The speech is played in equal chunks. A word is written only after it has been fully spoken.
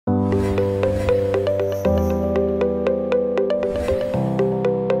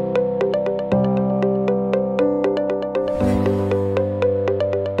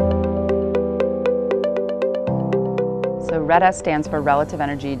RED-S stands for Relative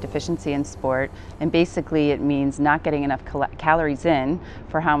Energy Deficiency in Sport, and basically it means not getting enough calories in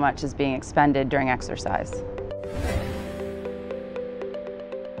for how much is being expended during exercise.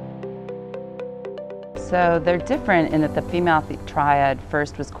 So they're different in that the female athlete triad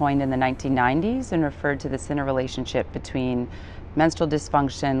first was coined in the 1990s and referred to this interrelationship between menstrual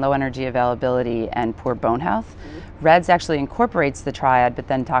dysfunction, low energy availability, and poor bone health. RED-S actually incorporates the triad, but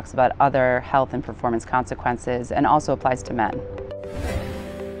then talks about other health and performance consequences, and also applies to men.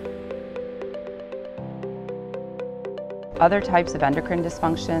 Other types of endocrine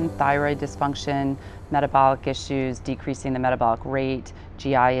dysfunction, thyroid dysfunction, metabolic issues, decreasing the metabolic rate,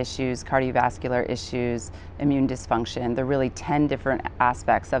 GI issues, cardiovascular issues, immune dysfunction. There are really 10 different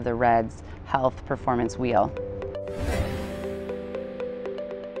aspects of the RED-S health performance wheel.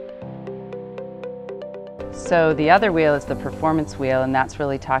 So the other wheel is the performance wheel, and that's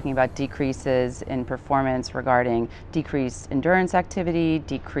really talking about decreases in performance regarding decreased endurance activity,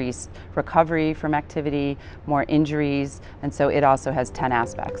 decreased recovery from activity, more injuries, and so it also has 10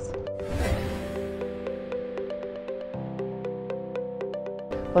 aspects.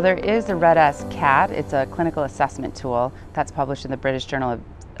 Well, there is a RED-S CAT. It's a clinical assessment tool that's published in the British Journal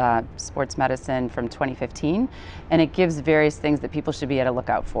of Sports Medicine from 2015, and it gives various things that people should be at a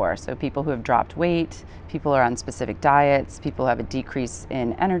lookout for. So people who have dropped weight, people who are on specific diets, people who have a decrease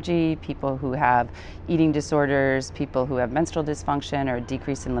in energy, people who have eating disorders, people who have menstrual dysfunction or a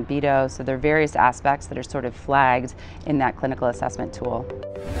decrease in libido. So there are various aspects that are sort of flagged in that clinical assessment tool.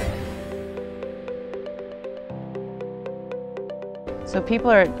 So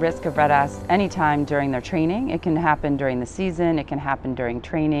people are at risk of RED-S anytime during their training. It can happen during the season, it can happen during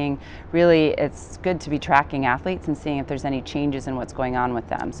training. Really, it's good to be tracking athletes and seeing if there's any changes in what's going on with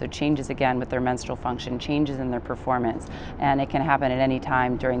them. So changes again with their menstrual function, changes in their performance, and it can happen at any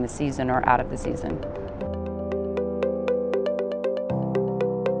time during the season or out of the season.